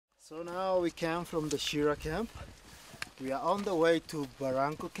So now we came from the Shira camp. We are on the way to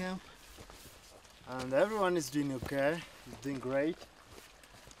Barranco camp, and everyone is doing okay. Is doing great.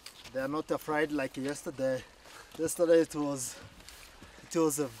 They are not afraid like yesterday. Yesterday it was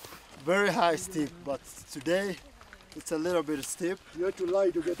a very high steep, but today it's a little bit steep. You had to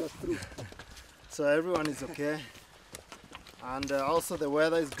lie to get us through. So everyone is okay, and also the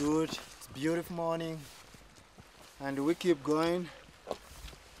weather is good. It's a beautiful morning, and we keep going.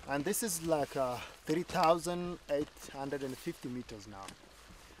 And this is like 3,850 meters now,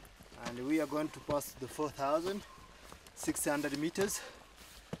 and we are going to pass the 4,600 meters,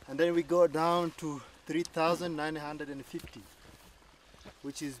 and then we go down to 3,950,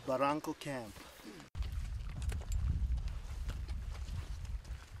 which is Barranco camp.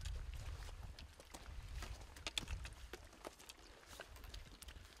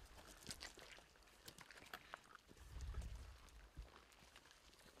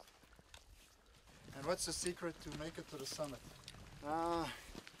 And what's the secret to make it to the summit?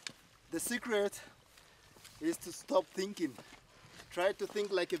 The secret is to stop thinking. Try to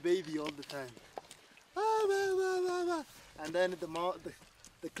think like a baby all the time. And then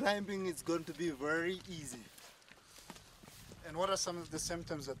the climbing is going to be very easy. And what are some of the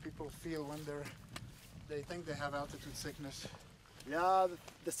symptoms that people feel when they think they have altitude sickness? Yeah,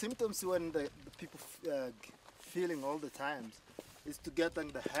 the symptoms when the people feeling all the time is to get the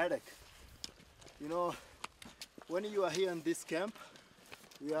headache. You know, when you are here in this camp,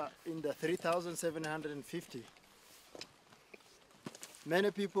 we are in the 3,750.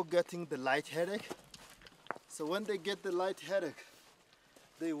 Many people getting the light headache. So when they get the light headache,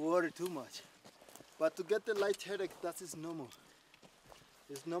 they worry too much. But to get the light headache, that is normal.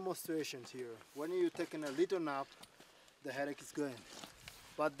 There's normal situations here. When you're taking a little nap, the headache is going.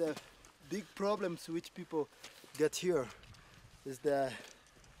 But the big problems which people get here is the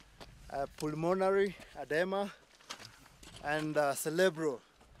pulmonary edema and cerebral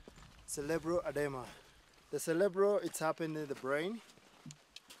edema. The cerebral, it's happening in the brain.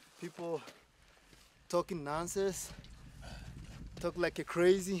 People talking nonsense, talk like a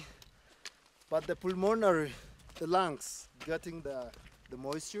crazy. But the pulmonary, the lungs, getting the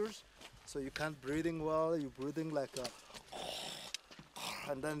moistures, so you can't breathing well. You're breathing like a,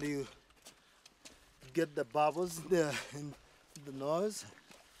 and then you get the bubbles there in the nose.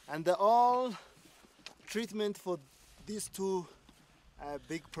 And the all treatment for these two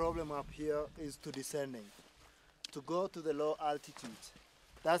big problem up here is to descending, to go to the low altitude.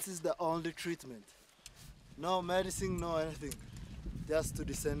 That is the only treatment. No medicine, no anything, just to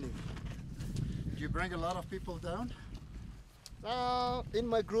descending. Do you bring a lot of people down? In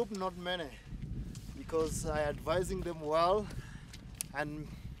my group, not many, because I advising them well, and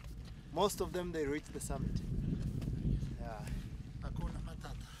most of them they reach the summit. Yeah. Hakuna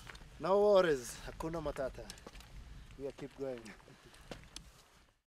Matata. No worries, Hakuna Matata. We keep going.